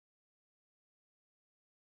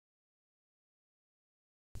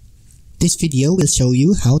This video will show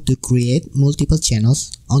you how to create multiple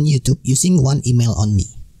channels on YouTube using one email only.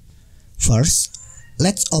 First,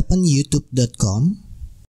 let's open youtube.com.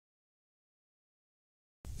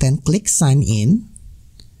 Then click sign in.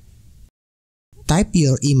 Type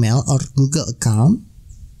your email or Google account.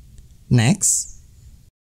 Next,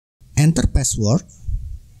 enter password.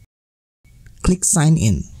 Click sign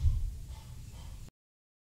in.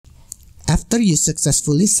 After you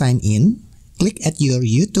successfully sign in, click at your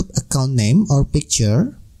YouTube account name or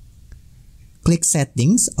picture. Click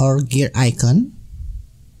settings or gear icon.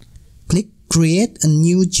 Click create a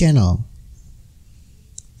new channel.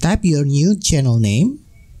 Type your new channel name.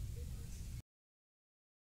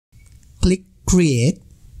 Click create.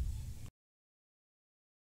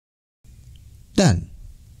 Done.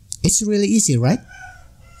 It's really easy, right?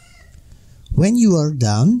 When you are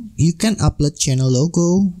done, you can upload channel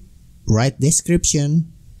logo, write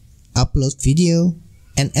description, upload video,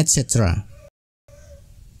 and etc.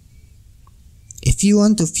 If you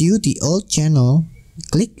want to view the old channel,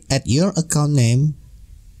 click at your account name,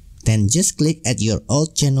 then just click at your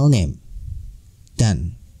old channel name.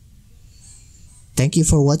 Done. Thank you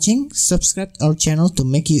for watching. Subscribe our channel to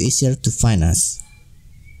make you easier to find us.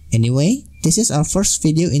 Anyway, this is our first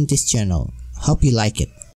video in this channel. Hope you like it.